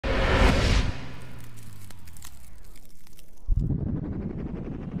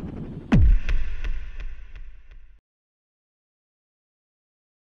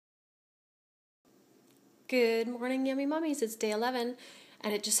Good morning, yummy mummies. It's day 11,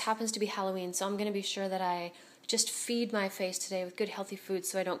 and it just happens to be Halloween, so I'm going to be sure that I just feed my face today with good healthy food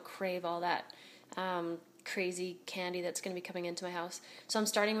so I don't crave all that crazy candy that's going to be coming into my house. So I'm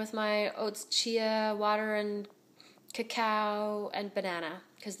starting with my oats, chia, water, and cacao, and banana,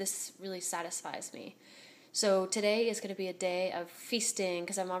 because this really satisfies me. So today is going to be a day of feasting,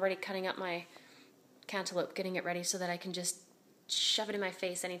 because I'm already cutting up my cantaloupe, getting it ready so that I can just shove it in my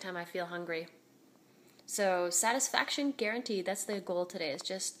face anytime I feel hungry. So satisfaction guaranteed. That's the goal today, is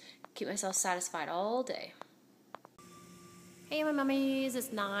just keep myself satisfied all day. Hey my mummies,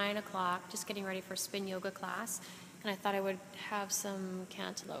 it's 9 o'clock, just getting ready for spin yoga class, and I thought I would have some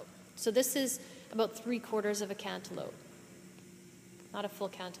cantaloupe. So this is about 3/4 of a cantaloupe. Not a full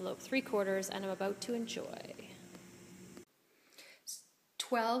cantaloupe, 3/4, and I'm about to enjoy.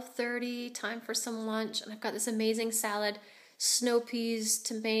 12:30, time for some lunch, and I've got this amazing salad. Snow peas,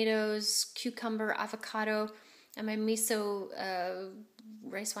 tomatoes, cucumber, avocado, and my miso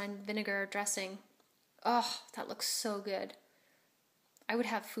rice wine vinegar dressing. Oh, that looks so good. I would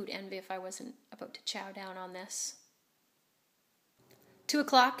have food envy if I wasn't about to chow down on this. 2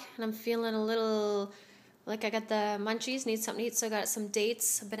 o'clock, and I'm feeling a little like I got the munchies, need something to eat, so I got some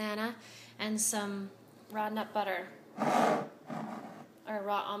dates, a banana, and some raw nut butter, or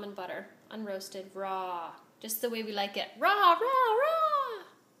raw almond butter, unroasted, raw. Just the way we like it. Raw, raw, raw!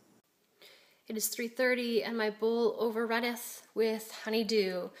 It is 3:30 and my bowl overrunneth with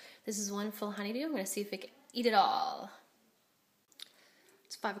honeydew. This is one full honeydew. I'm going to see if I can eat it all.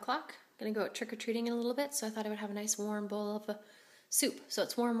 It's 5 o'clock. I'm going to go out trick-or-treating in a little bit, so I thought I would have a nice warm bowl of soup. So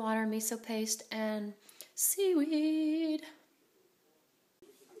it's warm water, miso paste, and seaweed.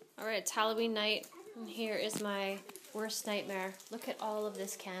 Alright, it's Halloween night, and here is my worst nightmare. Look at all of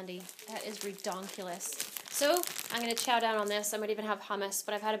this candy. That is redonkulous. So I'm going to chow down on this. I might even have hummus,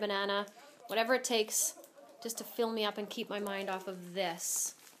 but I've had a banana. Whatever it takes just to fill me up and keep my mind off of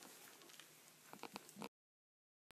this.